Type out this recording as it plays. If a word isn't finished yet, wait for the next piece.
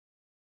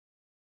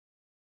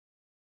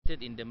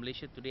stated in the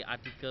Malaysia Today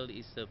article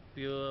is a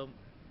pure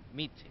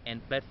myth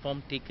and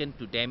platform taken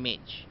to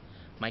damage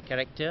my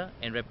character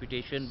and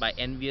reputation by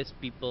envious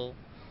people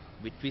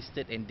with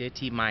twisted and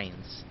dirty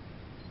minds.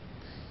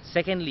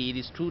 Secondly, it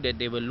is true that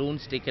there were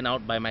loans taken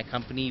out by my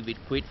company with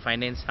Kuwait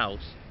Finance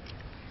House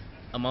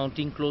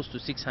amounting close to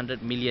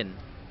 600 million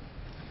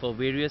for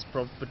various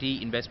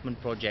property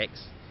investment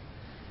projects,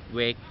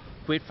 where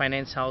Kuwait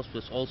Finance House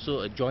was also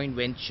a joint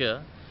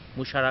venture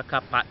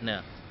musharaka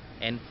partner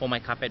and for my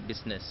carpet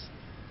business.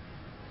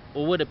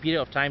 Over the period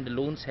of time, the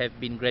loans have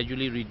been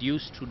gradually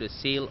reduced through the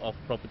sale of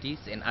properties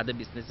and other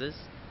businesses,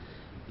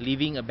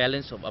 leaving a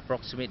balance of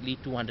approximately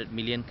 200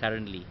 million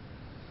currently.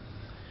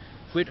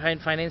 Kuwait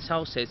Finance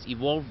House has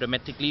evolved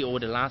dramatically over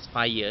the last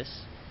 5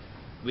 years,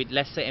 with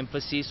lesser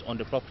emphasis on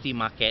the property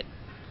market,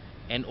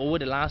 and over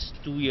the last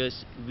 2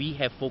 years we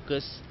have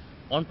focused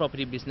on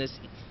property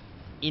business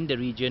in the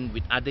region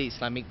with other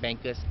Islamic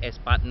bankers as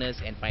partners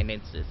and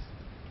financiers.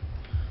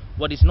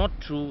 What is not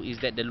true is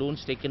that the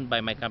loans taken by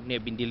my company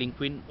have been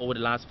delinquent over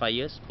the last 5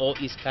 years or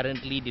is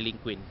currently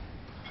delinquent.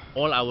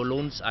 All our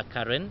loans are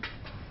current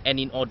and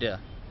in order.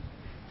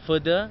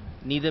 Further,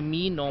 neither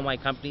me nor my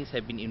companies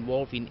have been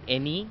involved in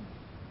any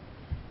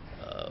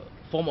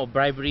form of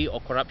bribery or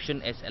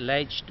corruption as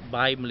alleged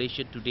by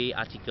Malaysia Today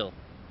article.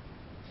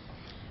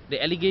 The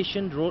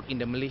allegation wrote in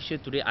the Malaysia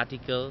Today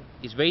article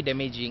is very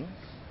damaging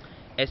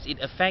as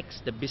it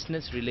affects the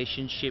business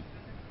relationship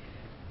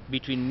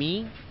between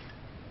me,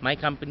 my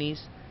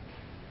companies,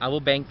 our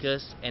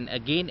bankers, and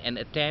again an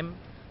attempt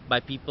by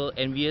people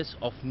envious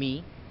of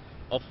me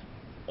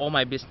or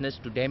my business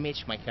to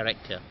damage my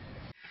character.